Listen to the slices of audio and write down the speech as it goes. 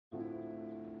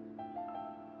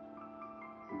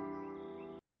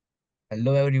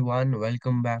Hello everyone,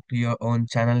 welcome back to your own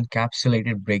channel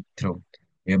Capsulated Breakthrough.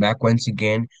 We're back once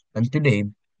again, and today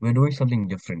we're doing something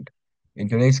different. In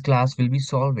today's class, we'll be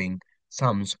solving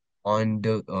sums on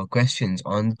the questions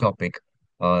on the topic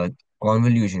uh,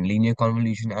 convolution, linear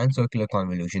convolution, and circular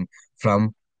convolution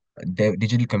from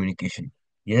digital communication.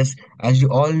 Yes, as you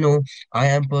all know, I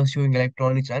am pursuing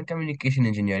electronics and communication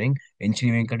engineering in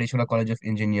Sri Venkateswara College of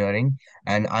Engineering,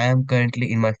 and I am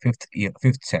currently in my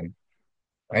fifth sem.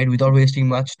 Right, without wasting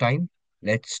much time,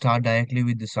 let's start directly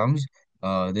with the sums.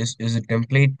 This is a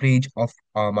template page of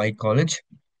my college.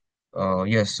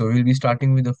 Yes, so we'll be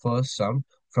starting with the first sum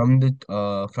from the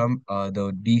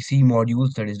DC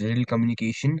modules, that is digital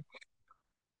communication.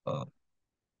 Uh,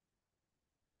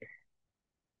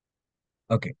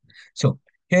 okay, so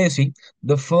here you see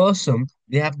the first sum.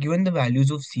 They have given the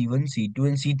values of C1, C2,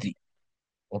 and C3.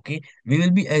 Okay, we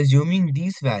will be assuming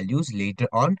these values later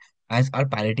on as our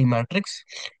parity matrix.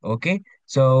 Okay,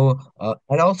 so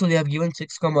and also they have given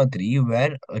 6 comma 3,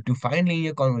 where to find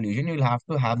linear convolution you will have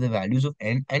to have the values of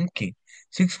n and k.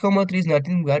 6 comma 3 is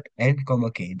nothing but n comma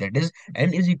k, that is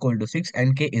n is equal to 6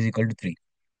 and k is equal to 3,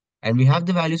 and we have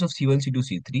the values of C1, C2,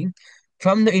 C3.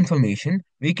 From the information,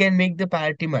 we can make the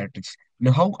parity matrix.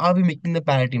 Now, how are we making the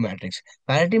parity matrix?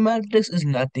 Parity matrix is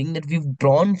nothing that we've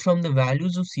drawn from the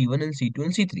values of C1 and C2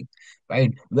 and C3,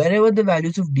 right? Wherever the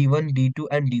values of D1, D2,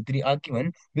 and D3 are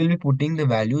given, we'll be putting the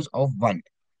values of 1,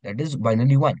 that is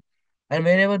binary 1. And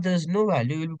wherever there is no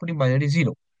value, we'll be putting binary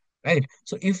 0, right?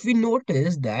 So if we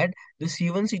notice that the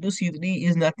C1, C2, C3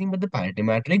 is nothing but the parity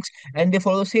matrix, and they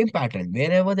follow the same pattern.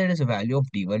 Wherever there is a value of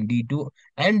D1, D2,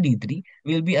 and D3,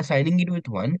 we'll be assigning it with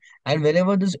 1, and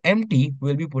wherever this is empty,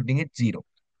 we'll be putting it 0.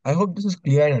 I hope this is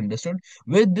clear and understood.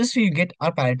 With this, we get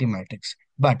our parity matrix.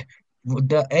 But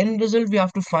the end result we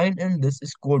have to find in this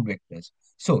is code vectors.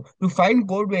 So to find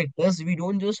code vectors, we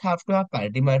don't just have to have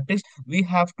parity matrix, we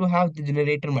have to have the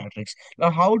generator matrix.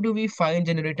 Now, how do we find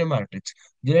generator matrix?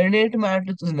 Generator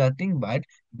matrix is nothing but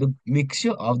the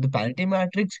mixture of the parity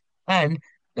matrix and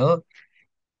the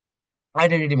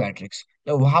identity matrix.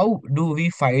 Now, how do we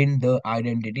find the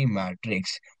identity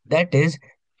matrix? That is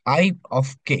I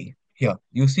of k. Here,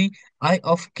 you see I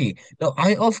of k. Now,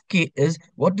 I of k is,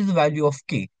 what is the value of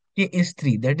k? K is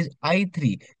 3. That is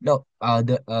I3. Now,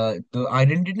 the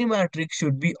identity matrix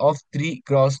should be of 3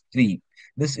 cross 3.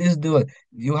 This is the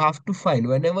you have to find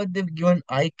whenever they've given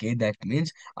ik, that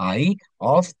means I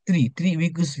of 3. 3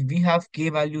 because we have k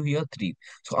value here 3.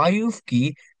 So I of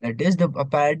k, that is the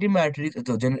parity matrix.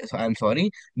 So I'm sorry,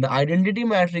 the identity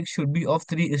matrix should be of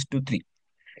 3 is to 3.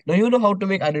 Now you know how to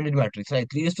make identity matrix, right?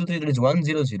 3 is to 3, that is 1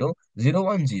 0 0 0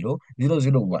 1 0 0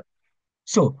 0 1.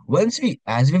 So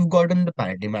as we've gotten the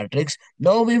parity matrix,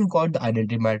 now we've got the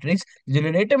identity matrix. The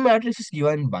generator matrix is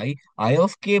given by I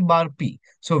of k bar p.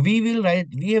 So we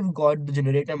have got the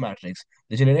generator matrix.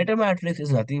 The generator matrix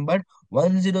is nothing but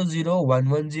 1 0 0 1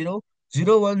 1 0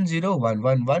 0 1 0 1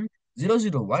 1 1 0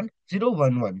 0 1 0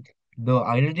 1 1. The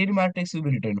identity matrix will be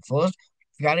written first,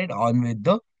 carried on with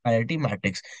the parity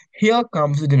matrix. Here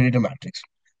comes the generator matrix.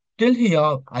 Till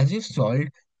here, as if solved,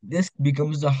 this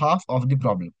becomes the half of the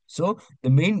problem. So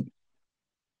the main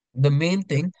the main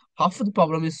thing, half of the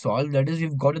problem is solved. That is,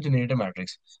 we've got a generator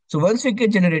matrix. So once we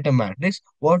get generator matrix,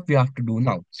 what we have to do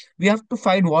now? We have to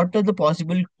find what are the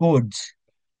possible codes.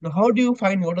 Now, how do you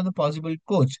find what are the possible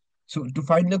codes? So to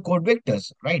find the code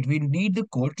vectors, right? We need the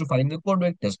code to find the code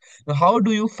vectors. Now, how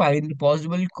do you find the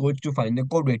possible codes to find the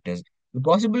code vectors? The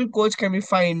possible codes can be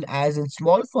found as a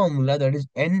small formula, that is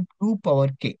n2 power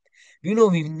k. We know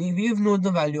we've known the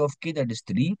value of k, that is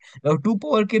 3. Now 2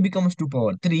 power k becomes 2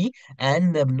 power 3,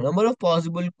 and the number of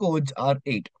possible codes are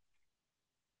 8,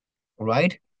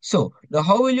 right? So now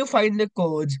how will you find the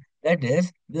codes? That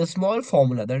is the small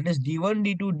formula, that is d1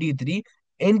 d2 d3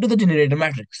 into the generator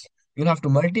matrix. You'll have to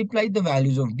multiply the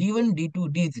values of d1 d2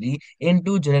 d3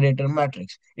 into generator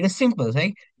matrix. It is simple,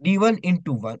 right? D1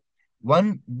 into 1,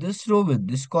 1 this row with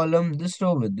this column, this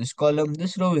row with this column,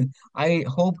 this row with, I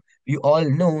hope you all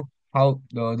know how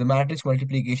the matrix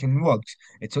multiplication works.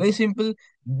 It's very simple.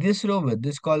 This row with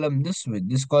this column, this with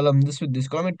this column, this with this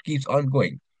column, it keeps on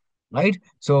going, right?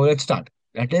 So let's start.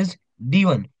 That is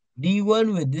D1.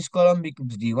 D1 with this column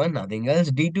becomes D1, nothing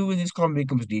else. D2 with this column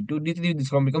becomes D2. D3 with this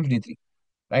column becomes D3,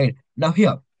 right? Now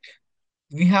here,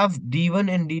 we have D1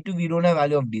 and D2. We don't have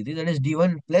value of D3. That is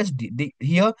D1 plus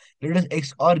here, it is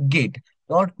XOR gate,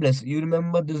 not plus. You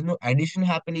remember there's no addition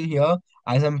happening here.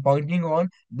 As I'm pointing on,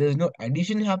 there's no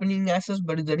addition happening as such,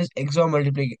 but that is XOR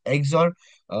multiplication, XOR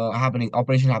happening,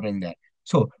 operation happening there.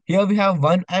 So here we have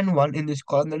 1 and 1 in this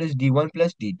column, that is D1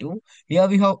 plus D2. Here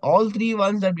we have all three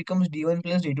ones, that becomes D1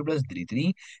 plus D2 plus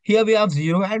D3. Here we have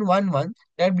 0 and 1 1,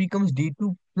 that becomes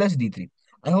D2 plus D3.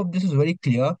 I hope this is very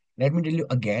clear. Let me tell you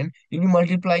again. You'll be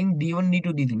multiplying D1,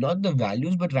 D2, D3, not the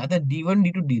values, but rather D1,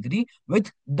 D2, D3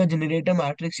 with the generator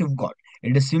matrix you've got.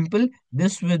 It is simple.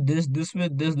 This with this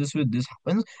with this with this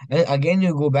happens. And again,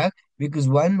 you go back because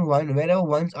 1, 1, wherever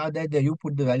ones are there, there you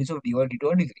put the values of D1, D2,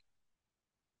 or D3.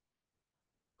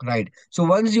 Right. So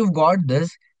once you've got this,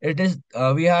 it is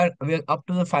we are up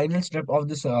to the final step of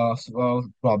this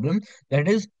problem. That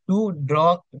is to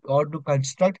draw or to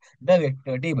construct the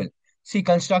vector table. See,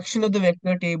 construction of the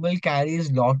vector table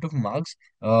carries lot of marks.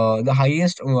 The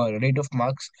highest rate of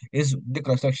marks is the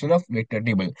construction of vector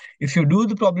table. If you do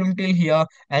the problem till here,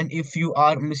 and if you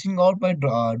are missing out by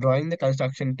drawing the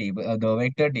construction table, the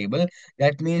vector table,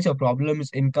 that means your problem is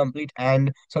incomplete,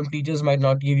 and some teachers might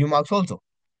not give you marks also,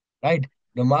 right?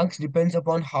 The marks depends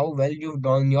upon how well you've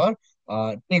done your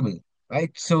table,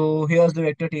 right? So here's the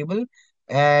vector table.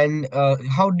 And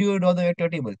how do you draw the vector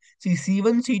table? See,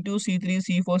 C1, C2, C3,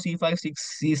 C4, C5,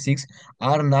 C6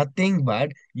 are nothing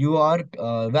but your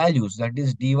values. That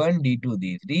is D1, D2,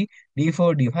 D3,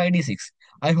 D4, D5, D6.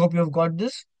 I hope you've got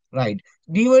this. Right.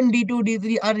 D1, D2,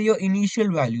 D3 are your initial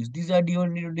values. These are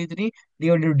D1, D2, D3,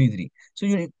 D1, D2, D3.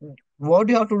 So what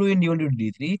you have to do in D1, D2,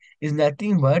 D3 is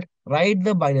nothing but write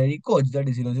the binary codes, that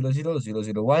is 000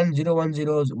 001 010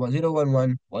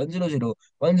 1011 100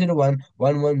 101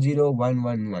 110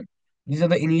 111. These are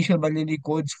the initial binary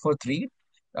codes for three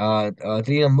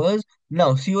numbers.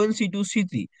 Now C1, C2,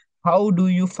 C3. How do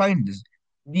you find this?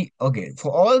 Okay,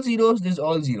 for all zeros, this is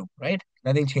all zero, right?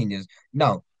 Nothing changes.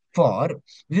 Now for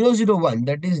 001,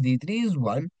 that is D3 is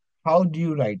 1. How do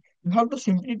you write? You have to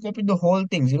simply copy the whole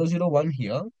thing, 001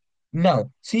 here.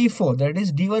 Now C4, that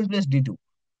is D1 plus D2.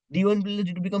 D1 plus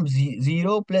D2 becomes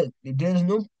 0 plus, there is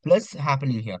no plus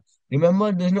happening here.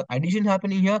 Remember, there's no addition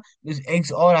happening here, there's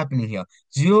XOR happening here.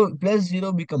 0 plus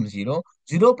 0 becomes 0,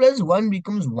 0 plus 1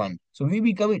 becomes 1. So we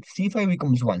become it, C5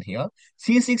 becomes 1 here.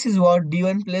 C6 is what?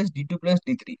 D1 plus D2 plus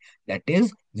D3. That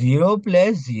is 0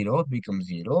 plus 0 becomes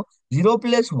 0, 0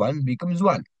 plus 1 becomes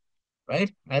 1,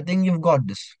 right? I think you've got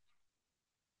this.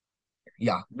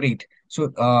 Yeah, great.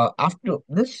 So after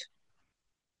this,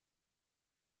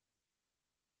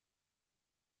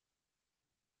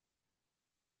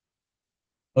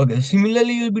 okay,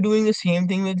 similarly, you'll be doing the same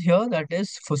thing with here, that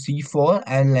is for C4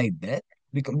 and like that.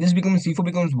 This becomes C4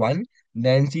 becomes 1,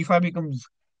 then C5 becomes,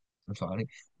 I'm sorry,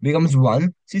 becomes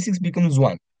 1, C6 becomes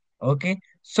 1. Okay,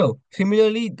 so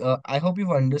similarly, I hope you've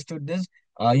understood this.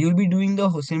 You'll be doing the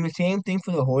same thing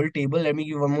for the whole table. Let me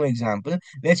give one more example.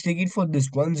 Let's take it for this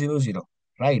 100,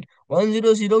 right?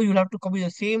 100, you'll have to copy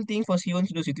the same thing for C1,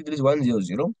 C2, C3, that is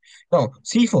 100. Now,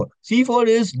 C4. C4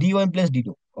 is D1 plus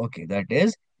D2. Okay, that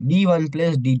is D1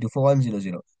 plus D2 for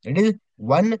 100. That is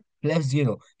 1 plus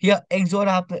 0. Here, XOR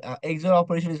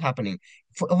operation is happening.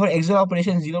 For XOR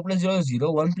operation, 0 plus 0 is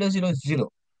 0, 1 plus 0 is 0.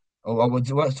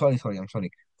 Sorry, I'm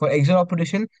sorry. For XOR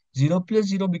operation, 0 plus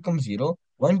 0 becomes 0,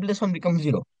 1 plus 1 becomes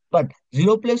 0. But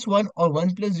 0 plus 1 or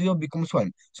 1 plus 0 becomes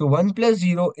 1. So 1 plus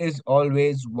 0 is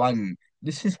always 1.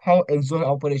 This is how XOR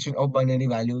operation of binary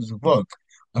values work.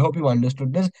 I hope you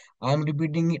understood this. I'm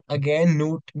repeating it again.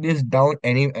 Note this down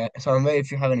somewhere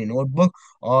if you have any notebook,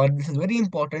 or this is very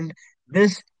important.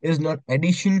 This is not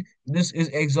addition. This is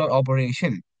XOR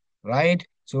operation, right?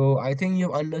 So I think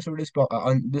you've understood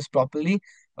this properly.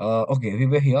 Okay, we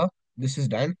were here. This is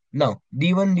done. Now,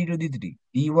 D1, D2, D3.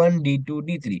 D1, D2,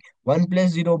 D3. 1 plus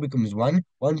 0 becomes 1.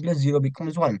 1 plus 0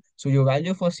 becomes 1. So your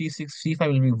value for C6,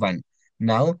 C5 will be 1.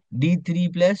 Now, D3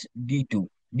 plus D2.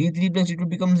 D3 plus D2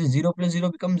 becomes 0 plus 0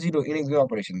 becomes 0 in exam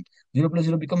operation. 0 plus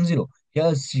 0 becomes 0.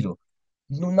 Here's 0.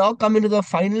 Now come into the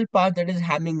final part, that is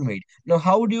Hamming weight. Now,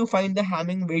 how do you find the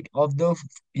Hamming weight of the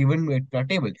given vector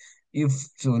table? If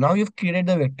so, now you've created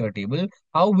the vector table.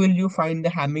 How will you find the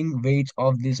Hamming weights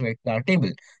of this vector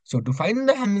table? So to find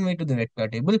the Hamming weight of the vector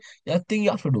table, the thing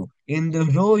you have to do in the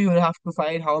row, you will have to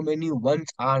find how many ones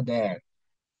are there.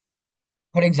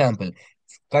 For example,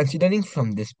 considering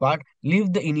from this part,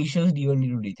 leave the initials D1,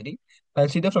 D2, D3.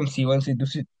 Consider from C1,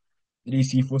 C2, C3,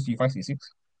 C4, C5, C6.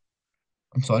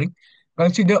 I'm sorry.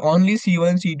 Consider only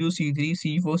C1, C2, C3,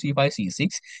 C4, C5,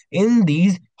 C6. In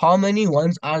these, how many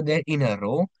ones are there in a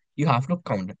row? You have to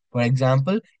count. For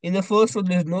example, in the first row,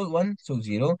 there is no one, so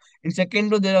 0. In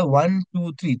second row, there are one,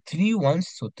 2, 3, 3 ones,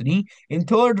 so 3. In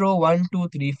third row, one, 2,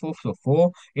 3, 4, so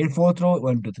 4. In fourth row,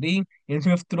 1, 2, 3. In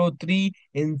fifth row, 3.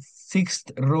 In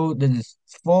sixth row, there is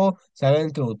 4.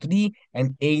 Seventh row, 3.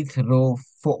 And eighth row,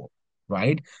 4.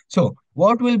 Right? So,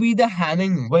 what will be the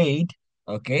Hamming weight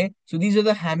Okay, so these are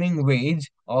the Hamming weights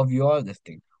of your this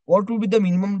thing. What will be the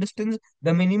minimum distance?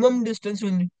 The minimum distance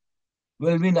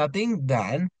will be nothing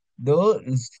than the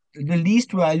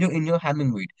least value in your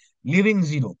Hamming weight, leaving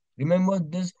zero. Remember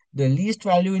this, the least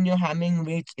value in your Hamming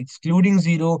weights, excluding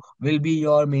zero, will be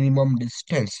your minimum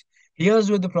distance. Here's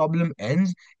where the problem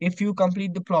ends. If you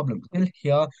complete the problem till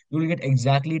here, you will get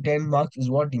exactly 10 marks is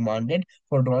what demanded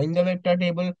for drawing the vector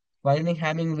table, finding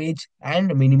Hamming weights,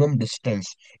 and minimum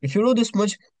distance. If you do this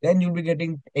much, then you'll be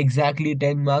getting exactly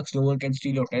 10 marks. No one can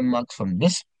steal your 10 marks from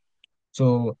this.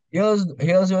 So here's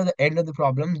where the end of the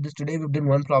problem. This today we've done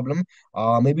one problem.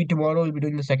 Maybe tomorrow we'll be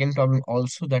doing the second problem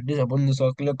also. That is upon the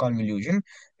circular convolution.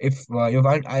 If you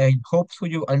find, I hope so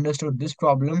you understood this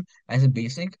problem as a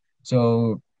basic.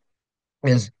 So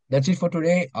yes, that's it for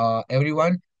today.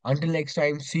 Everyone. Until next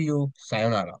time. See you.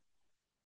 Sayonara.